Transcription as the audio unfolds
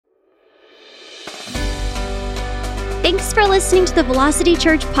Thanks for listening to the Velocity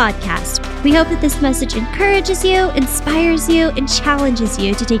Church podcast. We hope that this message encourages you, inspires you, and challenges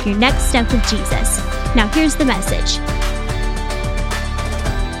you to take your next step with Jesus. Now here's the message.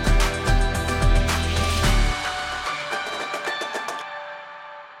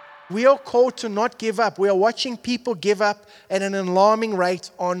 We are called to not give up. We are watching people give up at an alarming rate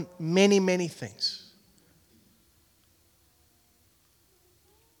on many, many things.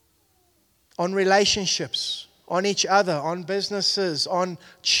 On relationships, on each other, on businesses, on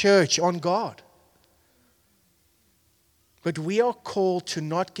church, on God. But we are called to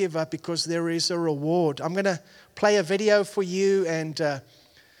not give up because there is a reward. I'm going to play a video for you and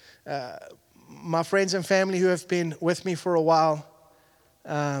my friends and family who have been with me for a while.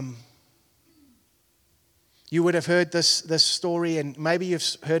 You would have heard this story, and maybe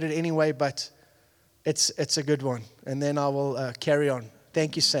you've heard it anyway, but it's a good one. And then I will carry on.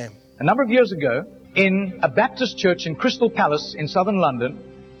 Thank you, Sam. A number of years ago, in a Baptist church in Crystal Palace in southern London,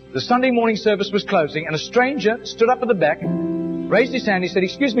 the Sunday morning service was closing, and a stranger stood up at the back, raised his hand. He said,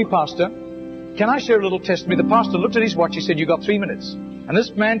 "Excuse me, Pastor, can I share a little testimony?" The pastor looked at his watch. He said, "You've got 3 minutes." And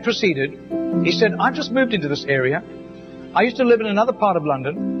this man proceeded. He said, "I've just moved into this area. I used to live in another part of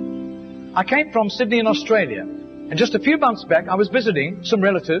London. I came from Sydney in Australia. And just a few months back, I was visiting some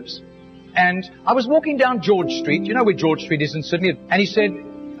relatives. And I was walking down George Street. You know where George Street is in Sydney? And he said,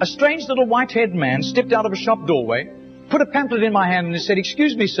 a strange little white-haired man stepped out of a shop doorway, put a pamphlet in my hand, and he said,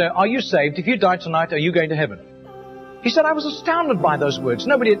 "Excuse me, sir, are you saved? If you die tonight, are you going to heaven?" He said, I was astounded by those words.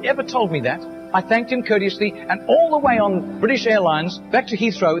 Nobody had ever told me that. I thanked him courteously, and all the way on British Airlines back to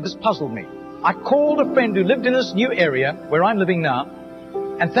Heathrow, this puzzled me. I called a friend who lived in this new area where I'm living now,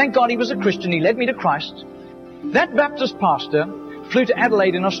 and thank God he was a Christian. He led me to Christ. That Baptist pastor flew to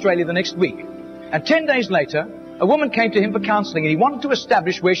Adelaide in Australia the next week, and 10 days later, a woman came to him for counseling, and he wanted to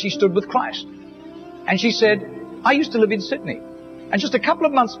establish where she stood with Christ. And she said, "I used to live in Sydney. And just a couple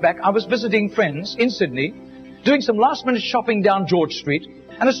of months back, I was visiting friends in Sydney, doing some last-minute shopping down George Street,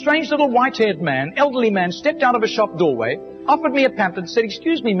 and a strange little white-haired man, elderly man, stepped out of a shop doorway, offered me a pamphlet, and said,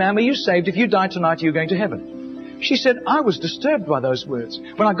 'Excuse me, ma'am, are you saved? If you die tonight, are you going to heaven?'" She said, I was disturbed by those words.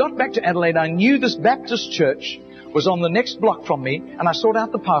 When I got back to Adelaide, I knew this Baptist church was on the next block from me, and I sought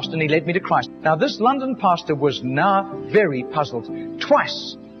out the pastor, and he led me to Christ. Now, this London pastor was now very puzzled.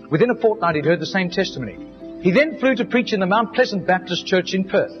 Twice, within a fortnight, he'd heard the same testimony. He then flew to preach in the Mount Pleasant Baptist Church in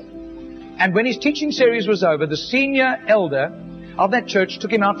Perth. And when his teaching series was over, the senior elder of that church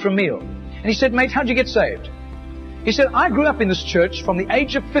took him out for a meal. And he said, "Mate, how'd you get saved?" He said, "I grew up in this church from the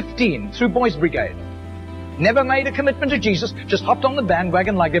age of 15 through Boys Brigade. Never made a commitment to Jesus, just hopped on the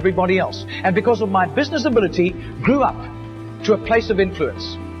bandwagon like everybody else. And because of my business ability, grew up to a place of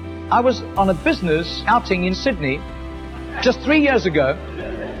influence. I was on a business outing in Sydney just 3 years ago,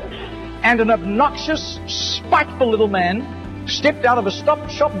 and an obnoxious, spiteful little man stepped out of a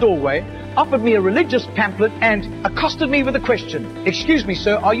shop doorway, offered me a religious pamphlet, and accosted me with a question. "Excuse me,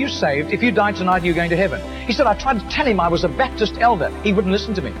 sir, are you saved? If you die tonight, are you going to heaven?" He said, I tried to tell him I was a Baptist elder. He wouldn't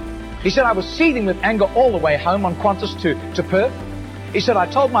listen to me. He said, I was seething with anger all the way home on Qantas to Perth. He said, I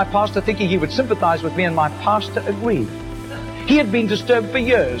told my pastor thinking he would sympathize with me, and my pastor agreed. He had been disturbed for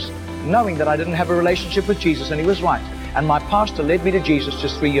years, knowing that I didn't have a relationship with Jesus, and he was right. And my pastor led me to Jesus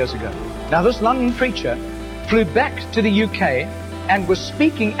just 3 years ago. Now, this London preacher flew back to the UK and was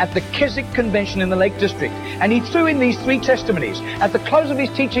speaking at the Keswick Convention in the Lake District. And he threw in these 3 testimonies. At the close of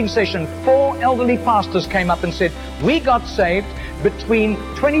his teaching session, 4 elderly pastors came up and said, "We got saved between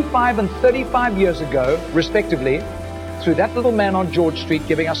 25 and 35 years ago, respectively, through that little man on George Street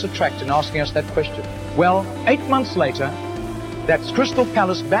giving us a tract and asking us that question." Well, 8 months later, that Crystal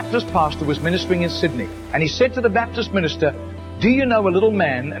Palace Baptist pastor was ministering in Sydney. And he said to the Baptist minister, "Do you know a little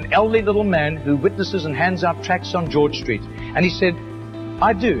man, an elderly little man who witnesses and hands out tracts on George Street?" And he said,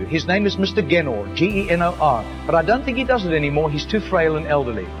 "I do. His name is Mr. Genor, Genor, but I don't think he does it anymore. He's too frail and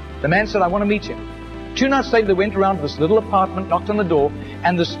elderly." The man said, "I want to meet him." 2 nights later, they went around to this little apartment, knocked on the door,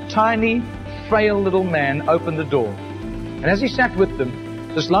 and this tiny, frail little man opened the door. And as he sat with them,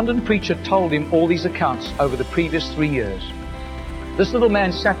 this London preacher told him all these accounts over the previous 3 years. This little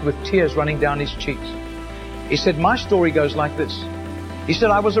man sat with tears running down his cheeks. He said, "My story goes like this." He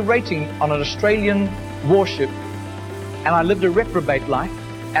said, "I was a rating on an Australian warship, and I lived a reprobate life,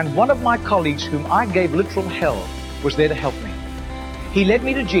 and one of my colleagues, whom I gave literal hell, was there to help me. He led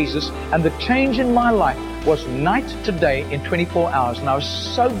me to Jesus, and the change in my life was night to day in 24 hours, and I was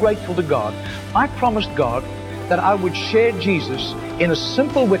so grateful to God. I promised God that I would share Jesus in a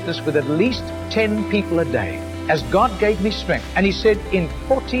simple witness with at least 10 people a day, as God gave me strength." And he said, in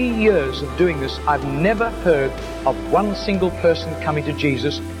 40 years of doing this, I've never heard of one single person coming to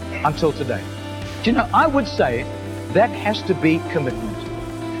Jesus until today. Do you know, I would say That has to be commitment.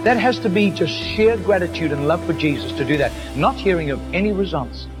 That has to be just sheer gratitude and love for Jesus to do that. Not hearing of any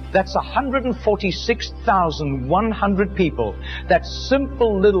results. That's 146,100 people that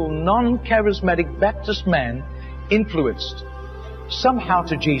simple little non-charismatic Baptist man influenced somehow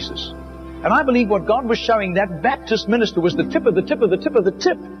to Jesus. And I believe what God was showing that Baptist minister was the tip of the tip of the tip of the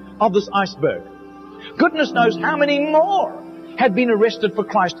tip of this iceberg. Goodness knows how many more had been arrested for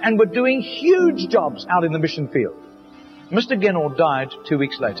Christ and were doing huge jobs out in the mission field. Mr. Genor died 2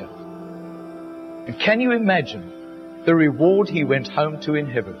 weeks later. And can you imagine the reward he went home to in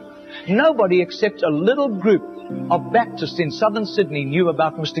heaven? Nobody except a little group of Baptists in southern Sydney knew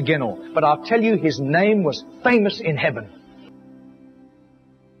about Mr. Genor. But I'll tell you, his name was famous in heaven.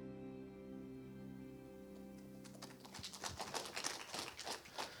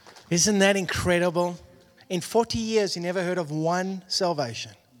 Isn't that incredible? In 40 years, he never heard of one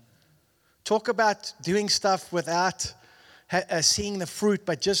salvation. Talk about doing stuff without seeing the fruit,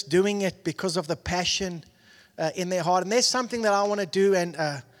 but just doing it because of the passion in their heart. And there's something that I want to do. And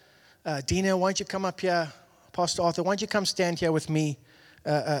Dina, why don't you come up here? Pastor Arthur, why don't you come stand here with me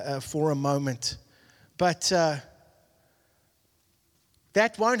for a moment? But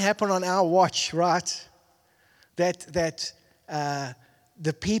that won't happen on our watch, right? That the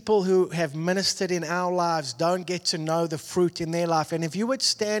people who have ministered in our lives don't get to know the fruit in their life. And if you would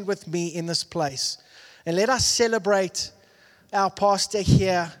stand with me in this place and let us celebrate our pastor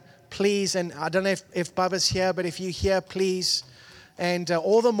here, please. And I don't know if Bubba's here, but if you're here, please. And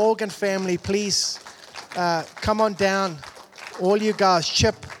all the Morgan family, please come on down. All you guys,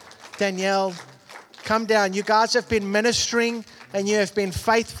 Chip, Danielle, come down. You guys have been ministering and you have been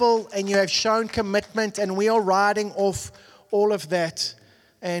faithful and you have shown commitment, and we are riding off all of that.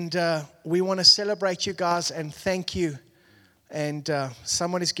 And we want to celebrate you guys and thank you. And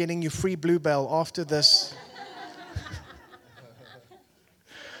someone is getting you free Bluebell after this.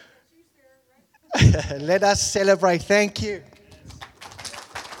 Let us celebrate. Thank you.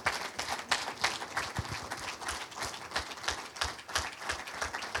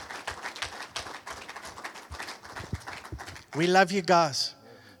 We love you guys.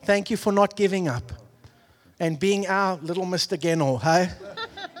 Thank you for not giving up and being our little Mr. Genor, hey?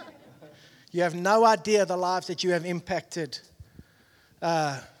 You have no idea the lives that you have impacted.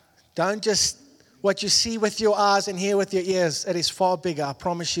 Don't just what you see with your eyes and hear with your ears. It is far bigger. I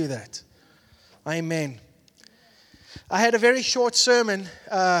promise you that. Amen. I had a very short sermon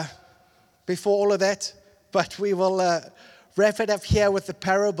before all of that, but we will wrap it up here with the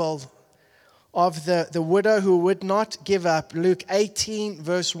parable of the widow who would not give up. Luke 18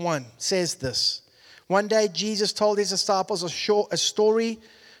 verse 1 says this. One day Jesus told his disciples a story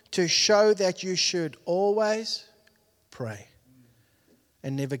to show that you should always pray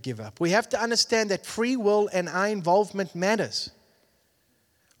and never give up. We have to understand that free will and our involvement matters.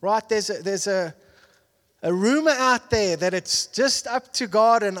 Right? There's a rumor out there that it's just up to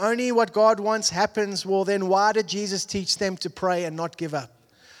God and only what God wants happens. Well, then why did Jesus teach them to pray and not give up?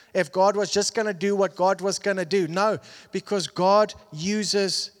 If God was just going to do what God was going to do. No, because God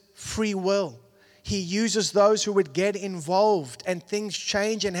uses free will. He uses those who would get involved and things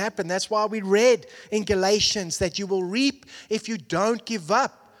change and happen. That's why we read in Galatians that you will reap if you don't give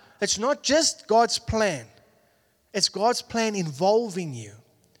up. It's not just God's plan. It's God's plan involving you.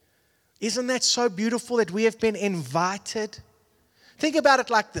 Isn't that so beautiful that we have been invited? Think about it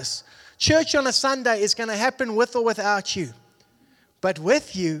like this. Church on a Sunday is going to happen with or without you. But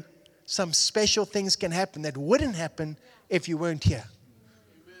with you, some special things can happen that wouldn't happen if you weren't here.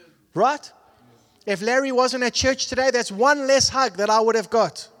 Right? If Larry wasn't at church today, that's one less hug that I would have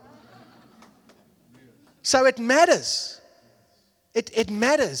got. So it matters. It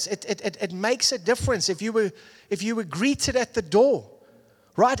matters. It makes a difference if you were greeted at the door.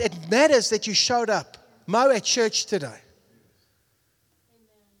 Right? It matters that you showed up. Mo at church today.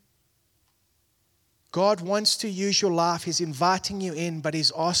 God wants to use your life. He's inviting you in, but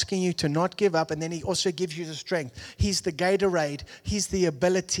He's asking you to not give up. And then He also gives you the strength. He's the Gatorade. He's the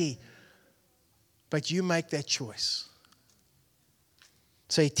ability. But you make that choice.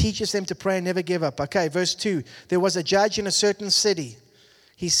 So He teaches them to pray and never give up. Okay, verse 2. There was a judge in a certain city,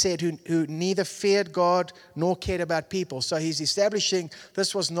 he said, who neither feared God nor cared about people. So He's establishing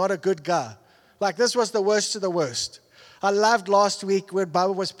this was not a good guy. Like this was the worst of the worst. I loved last week when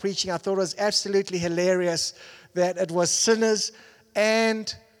Baba was preaching. I thought it was absolutely hilarious that it was sinners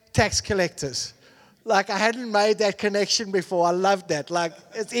and tax collectors. Like I hadn't made that connection before. I loved that. Like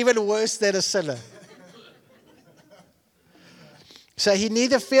it's even worse than a sinner. So he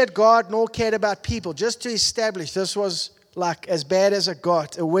neither feared God nor cared about people. Just to establish this was like as bad as it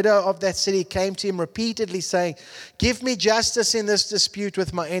got. A widow of that city came to him repeatedly saying, "Give me justice in this dispute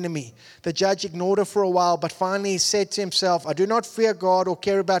with my enemy." The judge ignored her for a while, but finally he said to himself, "I do not fear God or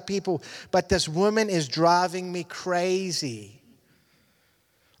care about people, but this woman is driving me crazy.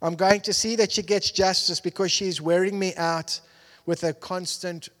 I'm going to see that she gets justice because she's wearing me out with her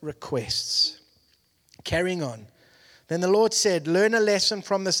constant requests." Carrying on. Then the Lord said, "Learn a lesson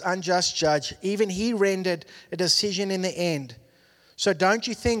from this unjust judge. Even he rendered a decision in the end. So don't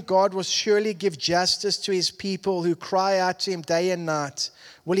you think God will surely give justice to his people who cry out to him day and night?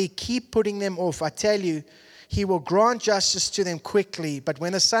 Will he keep putting them off? I tell you, he will grant justice to them quickly. But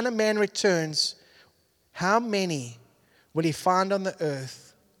when the Son of Man returns, how many will he find on the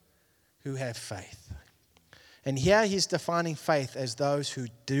earth who have faith?" And here he's defining faith as those who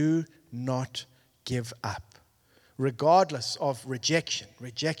do not give up, regardless of rejection.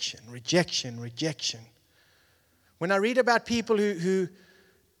 When I read about people who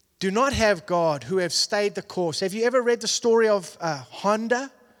do not have God, who have stayed the course. Have you ever read the story of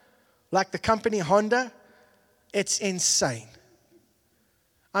Honda? Like the company Honda? It's insane.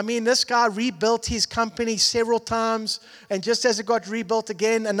 I mean, this guy rebuilt his company several times, and just as it got rebuilt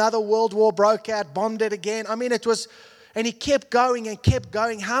again, another world war broke out, bombed it again. I mean, and he kept going and kept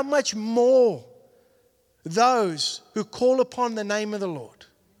going. How much more those who call upon the name of the Lord?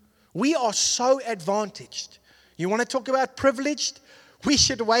 We are so advantaged. You want to talk about privileged? We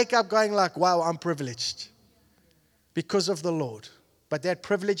should wake up going like, wow, I'm privileged because of the Lord. But that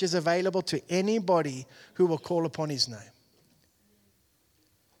privilege is available to anybody who will call upon his name.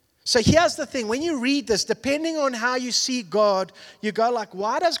 So here's the thing. When you read this, depending on how you see God, you go like,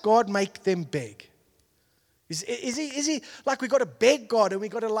 why does God make them beg? Is he like we got to beg God and we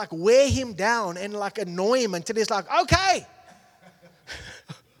got to like wear him down and like annoy him until he's like, okay,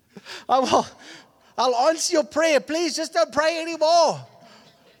 I'll answer your prayer. Please just don't pray anymore.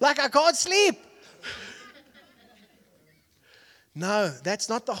 Like I can't sleep. No, that's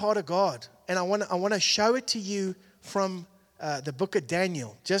not the heart of God. And I want to show it to you from the book of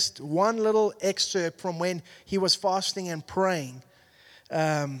Daniel. Just one little excerpt from when he was fasting and praying.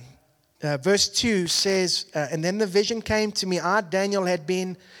 Verse 2 says, and then the vision came to me. I, Daniel, had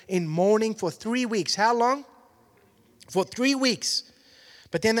been in mourning for 3 weeks. How long? For 3 weeks.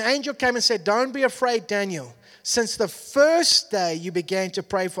 But then the angel came and said, "Don't be afraid, Daniel. Since the first day you began to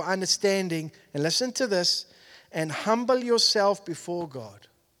pray for understanding," and listen to this, "and humble yourself before God,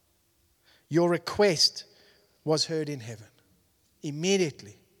 your request was heard in heaven."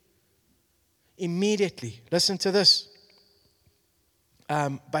 Immediately. Listen to this.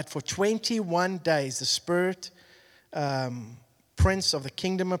 But for 21 days, the spirit prince of the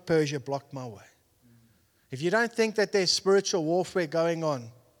kingdom of Persia blocked my way. If you don't think that there's spiritual warfare going on,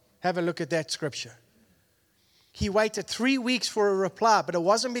 have a look at that scripture. He waited 3 weeks for a reply, but it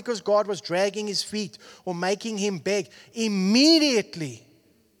wasn't because God was dragging his feet or making him beg. Immediately,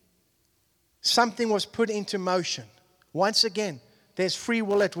 something was put into motion. Once again, there's free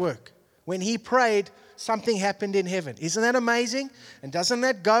will at work. When he prayed, something happened in heaven. Isn't that amazing? And doesn't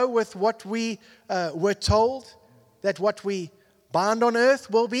that go with what we were told? That what we bind on earth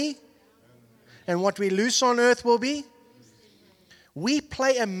will be, and what we loose on earth will be? We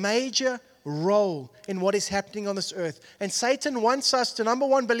play a major role in what is happening on this earth. And Satan wants us to, number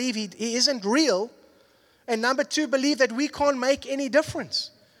one, believe he isn't real. And number two, believe that we can't make any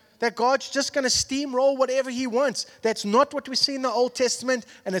difference. That God's just going to steamroll whatever he wants. That's not what we see in the Old Testament,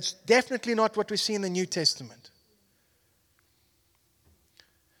 and it's definitely not what we see in the New Testament.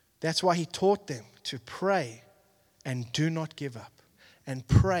 That's why he taught them to pray and do not give up. And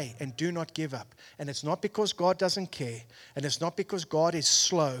pray and do not give up. And it's not because God doesn't care. And it's not because God is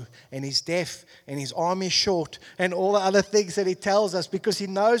slow and he's deaf and his arm is short and all the other things that he tells us, because he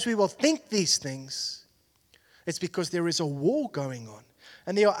knows we will think these things. It's because there is a war going on.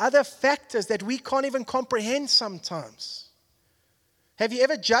 And there are other factors that we can't even comprehend sometimes. Have you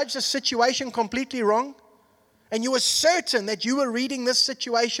ever judged a situation completely wrong? And you were certain that you were reading this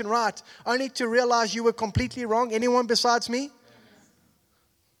situation right, only to realize you were completely wrong? Anyone besides me?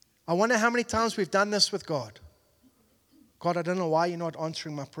 I wonder how many times we've done this with God. God, I don't know why you're not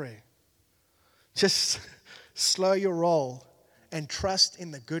answering my prayer. Just slow your roll and trust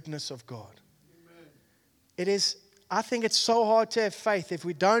in the goodness of God. Amen. I think it's so hard to have faith if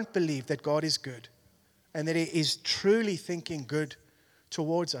we don't believe that God is good and that he is truly thinking good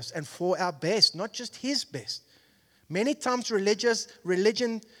towards us and for our best, not just his best. Many times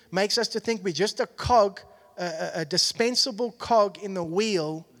religion makes us to think we're just a cog, a dispensable cog in the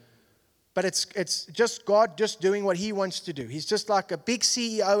wheel But it's just God just doing what He wants to do. He's just like a big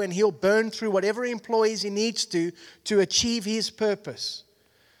CEO, and He'll burn through whatever employees He needs to achieve His purpose.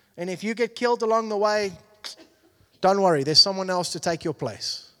 And if you get killed along the way, don't worry, there's someone else to take your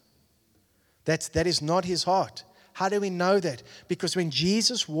place. That is not His heart. How do we know that? Because when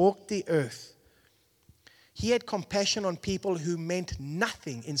Jesus walked the earth, He had compassion on people who meant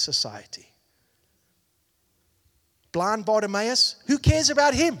nothing in society. Blind Bartimaeus, who cares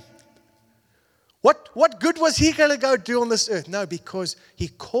about him? What good was he going to go do on this earth? No, because he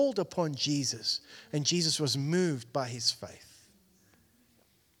called upon Jesus, and Jesus was moved by his faith.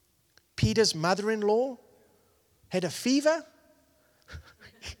 Peter's mother-in-law had a fever.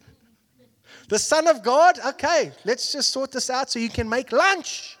 The Son of God, okay, let's just sort this out so you can make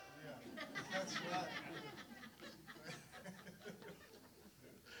lunch. Yeah, that's right.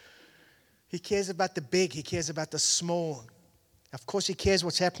 He cares about the big, He cares about the small. Of course, He cares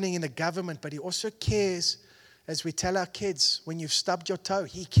what's happening in the government, but He also cares, as we tell our kids, when you've stubbed your toe,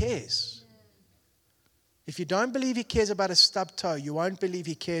 He cares. If you don't believe He cares about a stubbed toe, you won't believe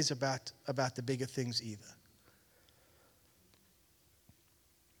He cares about the bigger things either.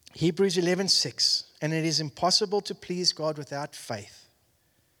 Hebrews 11:6, and it is impossible to please God without faith.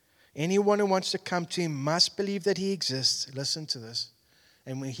 Anyone who wants to come to Him must believe that He exists. Listen to this.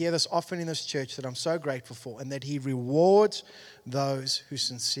 And we hear this often in this church that I'm so grateful for, and that He rewards those who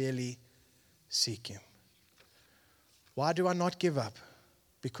sincerely seek Him. Why do I not give up?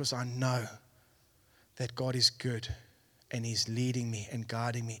 Because I know that God is good, and He's leading me and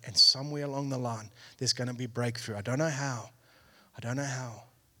guiding me, and somewhere along the line there's going to be breakthrough. I don't know how.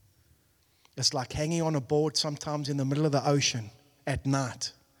 It's like hanging on a board sometimes in the middle of the ocean at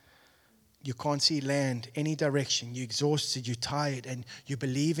night. You can't see land any direction. You're exhausted, you're tired, and you're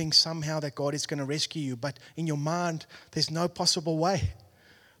believing somehow that God is going to rescue you. But in your mind, there's no possible way.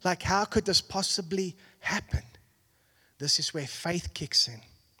 Like, how could this possibly happen? This is where faith kicks in.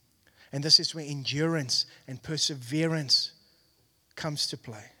 And this is where endurance and perseverance comes to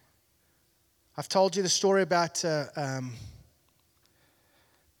play. I've told you the story about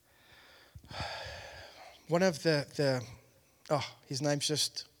one of his name's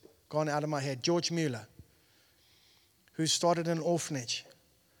just gone out of my head, George Mueller, who started an orphanage.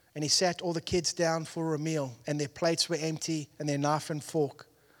 And he sat all the kids down for a meal, and their plates were empty and their knife and fork.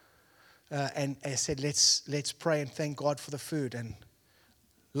 And I said, let's pray and thank God for the food. And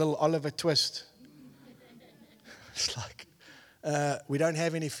little Oliver Twist, it's like, we don't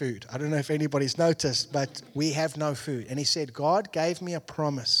have any food. I don't know if anybody's noticed, but we have no food. And he said, God gave me a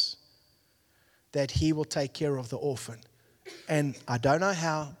promise that He will take care of the orphan. And I don't know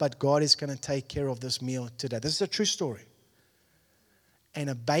how, but God is going to take care of this meal today. This is a true story. And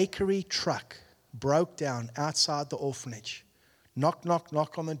a bakery truck broke down outside the orphanage. Knock, knock,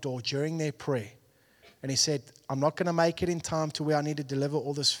 knock on the door during their prayer. And he said, I'm not going to make it in time to where I need to deliver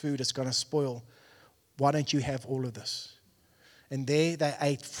all this food. It's going to spoil. Why don't you have all of this? And there they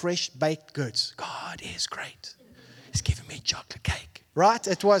ate fresh baked goods. God is great. He's giving me chocolate cake. Right?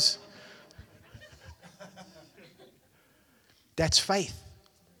 It was... That's faith.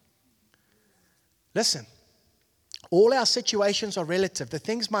 Listen, all our situations are relative. The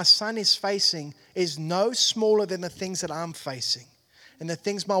things my son is facing is no smaller than the things that I'm facing. And the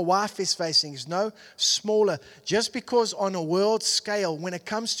things my wife is facing is no smaller. Just because on a world scale, when it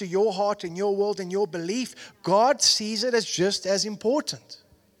comes to your heart and your world and your belief, God sees it as just as important.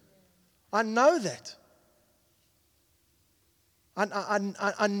 I know that.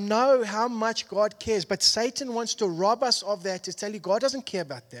 I know how much God cares, but Satan wants to rob us of that, to tell you God doesn't care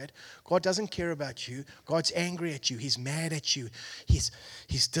about that. God doesn't care about you. God's angry at you. He's mad at you. He's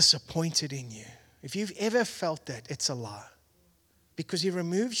disappointed in you. If you've ever felt that, it's a lie. Because He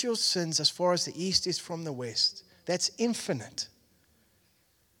removes your sins as far as the east is from the west. That's infinite.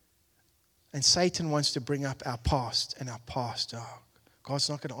 And Satan wants to bring up our past and our past. Oh, God's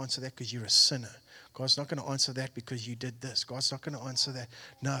not going to answer that because you're a sinner. God's not going to answer that because you did this. God's not going to answer that.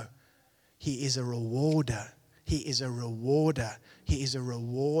 No. He is a rewarder. He is a rewarder. He is a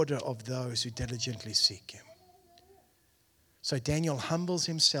rewarder of those who diligently seek Him. So Daniel humbles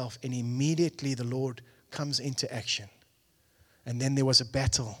himself, and immediately the Lord comes into action. And then there was a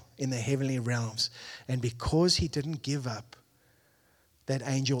battle in the heavenly realms. And because he didn't give up, that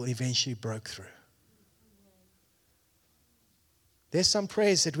angel eventually broke through. There's some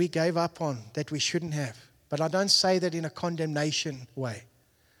prayers that we gave up on that we shouldn't have. But I don't say that in a condemnation way.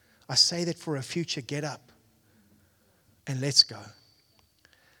 I say that for a future, get up and let's go.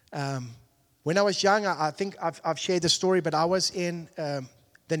 When I was young, I think I've shared the story, but I was in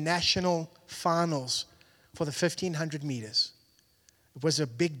the national finals for the 1,500 meters. It was a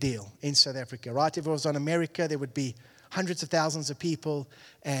big deal in South Africa, right? If it was on America, there would be hundreds of thousands of people,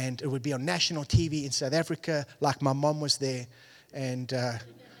 and it would be on national TV in South Africa, like my mom was there, and,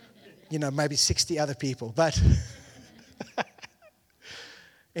 maybe 60 other people. But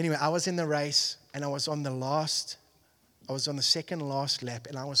anyway, I was in the race, and I was on the second last lap,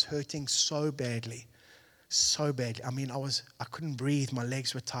 and I was hurting so badly. So badly. I mean, I couldn't breathe. My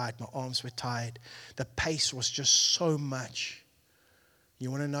legs were tired. My arms were tired. The pace was just so much. You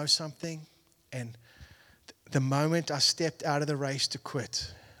want to know something? And the moment I stepped out of the race to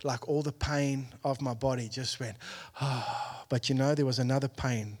quit, like all the pain of my body just went, oh. But there was another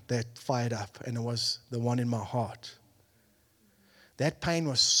pain that fired up, and it was the one in my heart. That pain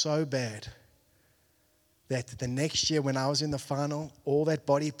was so bad that the next year when I was in the final, all that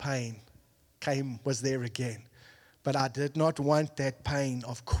body pain was there again. But I did not want that pain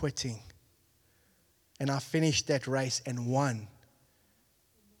of quitting. And I finished that race and won.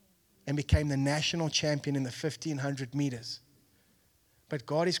 And became the national champion in the 1500 meters. But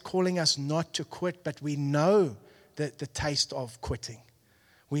God is calling us not to quit, but we know the taste of quitting.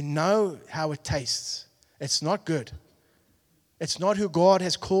 We know how it tastes. It's not good. It's not who God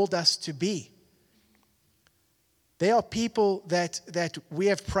has called us to be. There are people that we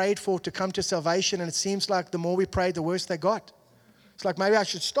have prayed for to come to salvation, and it seems like the more we prayed, the worse they got. It's like, maybe I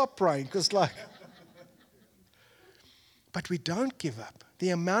should stop praying, but we don't give up.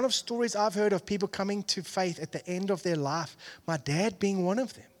 The amount of stories I've heard of people coming to faith at the end of their life, my dad being one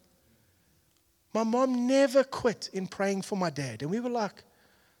of them. My mom never quit in praying for my dad. And we were like,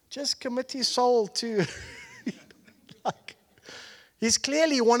 just commit his soul to, he's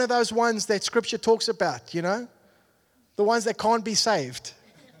clearly one of those ones that Scripture talks about, the ones that can't be saved.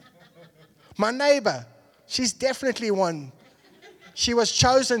 My neighbor, she's definitely one. She was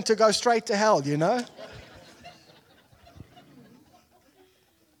chosen to go straight to hell,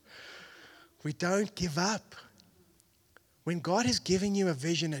 We don't give up. When God has given you a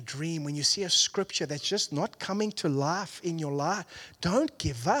vision, a dream, when you see a scripture that's just not coming to life in your life, don't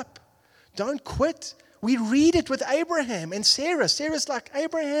give up. Don't quit. We read it with Abraham and Sarah. Sarah's like,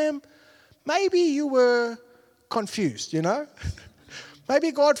 Abraham, maybe you were confused,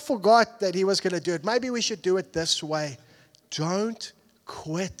 Maybe God forgot that he was going to do it. Maybe we should do it this way. Don't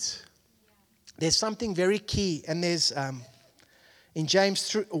quit. There's something very key, and there's in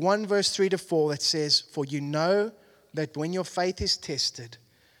James 1 verse 3 to 4 that says, for you know that when your faith is tested,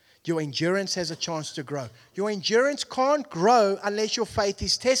 your endurance has a chance to grow. Your endurance can't grow unless your faith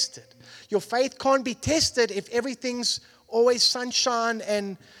is tested. Your faith can't be tested if everything's always sunshine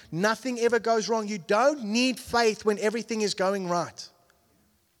and nothing ever goes wrong. You don't need faith when everything is going right.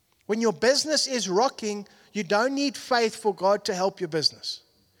 When your business is rocking, you don't need faith for God to help your business.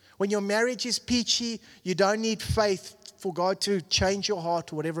 When your marriage is peachy, you don't need faith for God to change your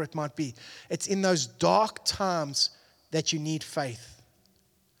heart or whatever it might be. It's in those dark times that you need faith.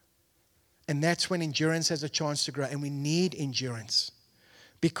 And that's when endurance has a chance to grow. And we need endurance.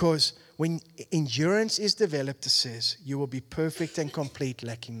 Because when endurance is developed, it says, you will be perfect and complete,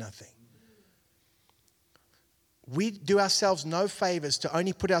 lacking nothing. We do ourselves no favors to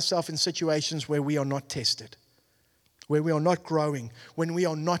only put ourselves in situations where we are not tested, where we are not growing, when we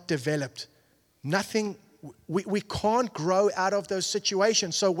are not developed. We can't grow out of those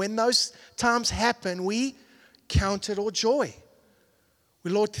situations. So when those times happen, we count it all joy.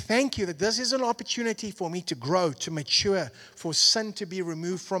 Lord, thank you that this is an opportunity for me to grow, to mature, for sin to be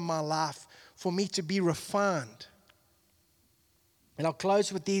removed from my life, for me to be refined. And I'll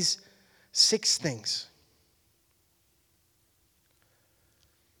close with these 6 things.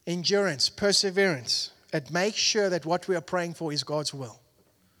 Endurance, perseverance. It makes sure that what we are praying for is God's will.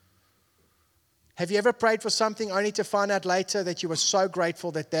 Have you ever prayed for something only to find out later that you were so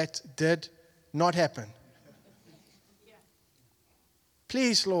grateful that that did not happen?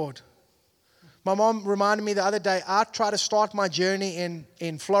 Please, Lord. My mom reminded me the other day, I tried to start my journey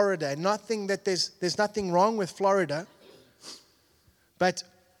in Florida. Nothing that there's nothing wrong with Florida. But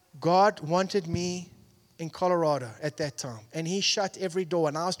God wanted me in Colorado at that time. And he shut every door.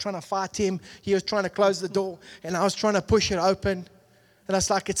 And I was trying to fight him. He was trying to close the door. And I was trying to push it open. And I was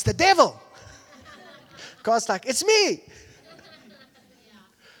like, it's the devil. God's like, it's me.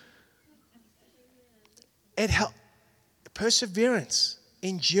 It helps. Perseverance,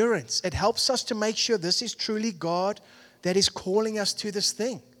 endurance. It helps us to make sure this is truly God that is calling us to this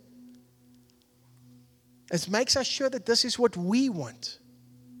thing. It makes us sure that this is what we want.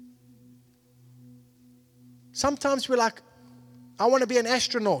 Sometimes we're like, I want to be an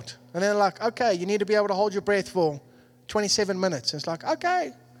astronaut. And they're like, okay, you need to be able to hold your breath for 27 minutes. And it's like,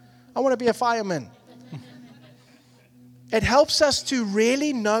 okay, I want to be a fireman. It helps us to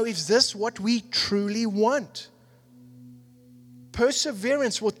really know, is this what we truly want?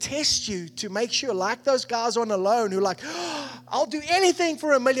 Perseverance will test you to make sure, like those guys on a loan who are like, I'll do anything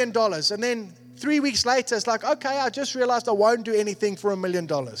for $1 million. And then 3 weeks later, it's like, okay, I just realized I won't do anything for $1 million.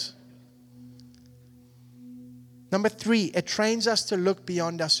 Number 3, it trains us to look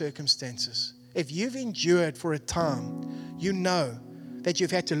beyond our circumstances. If you've endured for a time, you know that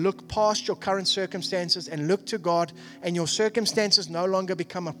you've had to look past your current circumstances and look to God, and your circumstances no longer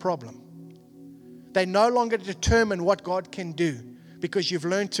become a problem. They no longer determine what God can do because you've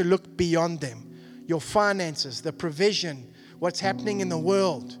learned to look beyond them. Your finances, the provision, what's happening in the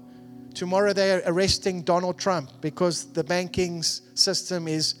world. Tomorrow they're arresting Donald Trump because the banking system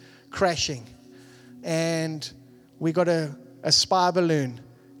is crashing. And we got a spy balloon,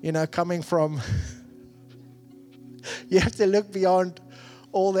 coming from... You have to look beyond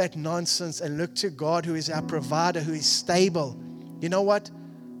all that nonsense and look to God, who is our provider, who is stable. You know what?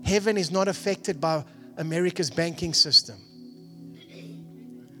 Heaven is not affected by America's banking system.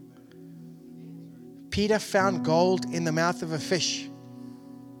 Peter found gold in the mouth of a fish.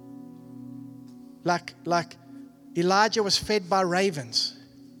 Like Elijah was fed by ravens.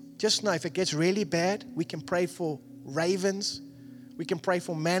 Just know, if it gets really bad, we can pray for ravens. We can pray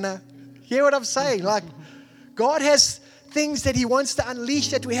for manna. Hear what I'm saying? Like, God has things that He wants to unleash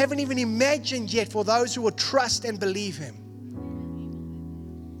that we haven't even imagined yet for those who will trust and believe Him.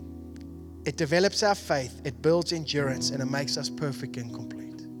 It develops our faith, it builds endurance, and it makes us perfect and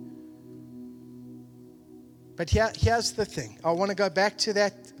complete. But here's the thing. I want to go back to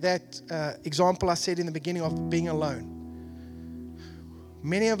that example I said in the beginning of being alone.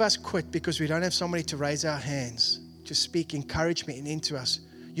 Many of us quit because we don't have somebody to raise our hands, to speak encouragement into us.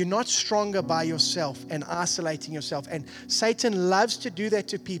 You're not stronger by yourself and isolating yourself. And Satan loves to do that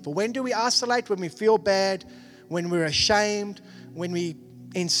to people. When do we isolate? When we feel bad, when we're ashamed, when we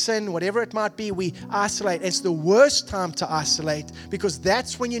in sin, whatever it might be, we isolate. It's the worst time to isolate because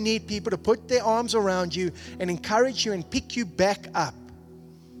that's when you need people to put their arms around you and encourage you and pick you back up.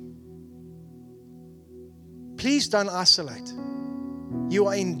 Please don't isolate. You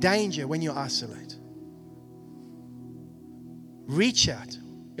are in danger when you isolate. Reach out.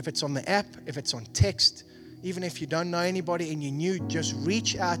 If it's on the app, if it's on text, even if you don't know anybody and you're new, just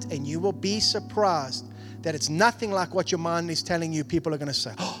reach out and you will be surprised that it's nothing like what your mind is telling you. People are going to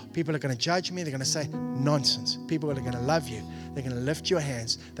say, people are going to judge me. They're going to say nonsense. People are going to love you. They're going to lift your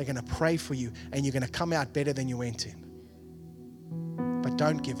hands. They're going to pray for you, and you're going to come out better than you went in. But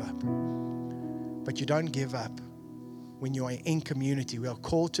don't give up. But you don't give up when you are in community. We are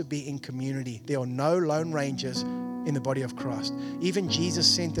called to be in community. There are no lone rangers in the body of Christ. Even Jesus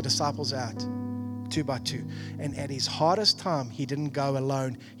sent the disciples out 2 by 2. And at His hardest time, He didn't go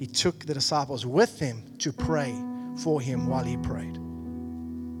alone. He took the disciples with Him to pray for Him while He prayed.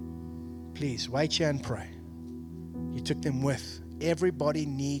 Please, wait here and pray. He took them with. Everybody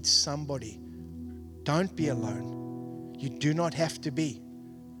needs somebody. Don't be alone. You do not have to be.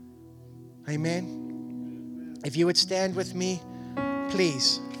 Amen. If you would stand with me,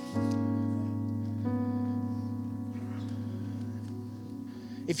 please.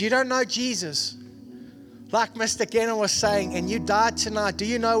 If you don't know Jesus, like Mr. Gannon was saying, and you died tonight, do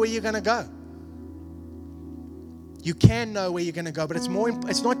you know where you're going to go? You can know where you're going to go, but it's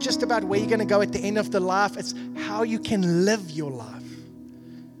not just about where you're going to go at the end of the life. It's how you can live your life.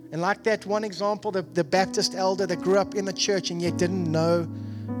 And like that one example, the Baptist elder that grew up in the church and yet didn't know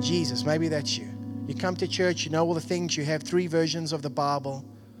Jesus. Maybe that's you. You come to church, you know all the things. You have 3 versions of the Bible.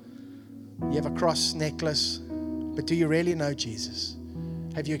 You have a cross necklace. But do you really know Jesus?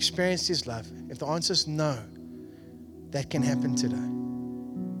 Have you experienced His love? If the answer is no, that can happen today.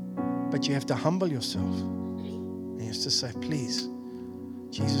 But you have to humble yourself. And you have to say, please,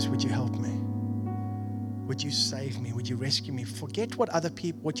 Jesus, would you help me? Would you save me? Would you rescue me? Forget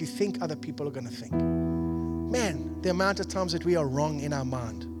what you think other people are going to think. Man, the amount of times that we are wrong in our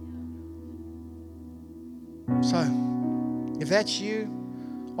mind. So, if that's you,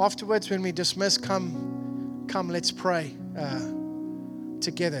 afterwards when we dismiss, come, let's pray.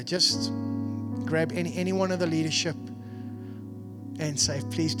 Together, just grab any one of the leadership and say,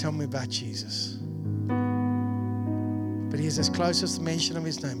 please tell me about Jesus. But He's as close as the mention of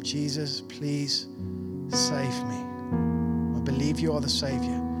His name. Jesus, please save me. I believe You are the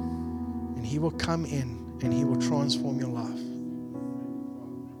Savior. And He will come in and He will transform your life.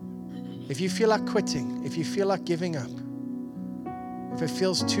 If you feel like quitting, if you feel like giving up, if it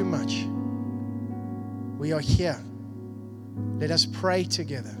feels too much, we are here. Let us pray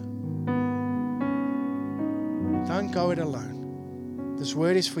together. Don't go it alone. This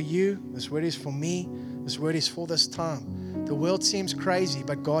word is for you. This word is for me. This word is for this time. The world seems crazy,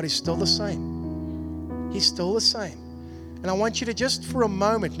 but God is still the same. He's still the same. And I want you to just for a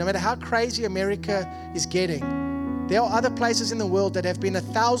moment, no matter how crazy America is getting, there are other places in the world that have been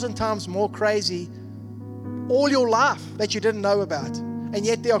 1,000 times more crazy all your life that you didn't know about. And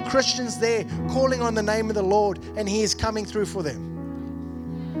yet there are Christians there calling on the name of the Lord, and He is coming through for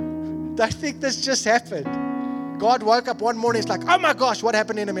them. Don't think this just happened. God woke up one morning, it's like, oh my gosh, what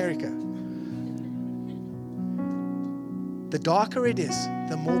happened in America? The darker it is,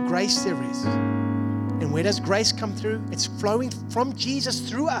 the more grace there is. And where does grace come through? It's flowing from Jesus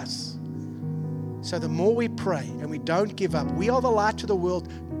through us. So the more we pray and we don't give up, we are the light to the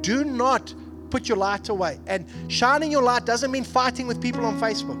world. Do not put your light away. And shining your light doesn't mean fighting with people on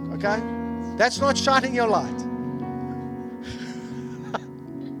Facebook, okay? That's not shining your light.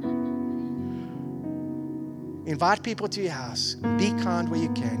 Invite people to your house. Be kind where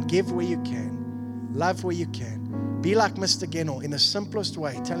you can. Give where you can. Love where you can. Be like Mr. Gennell in the simplest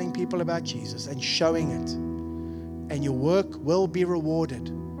way, telling people about Jesus and showing it. And your work will be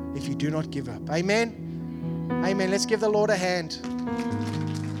rewarded if you do not give up. Amen? Amen. Let's give the Lord a hand.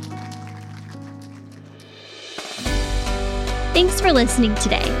 Thanks for listening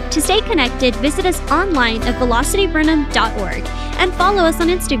today. To stay connected, visit us online at velocitybrenham.org and follow us on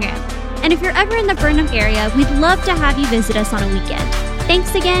Instagram. And if you're ever in the Brenham area, we'd love to have you visit us on a weekend.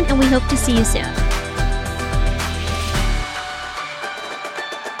 Thanks again, and we hope to see you soon.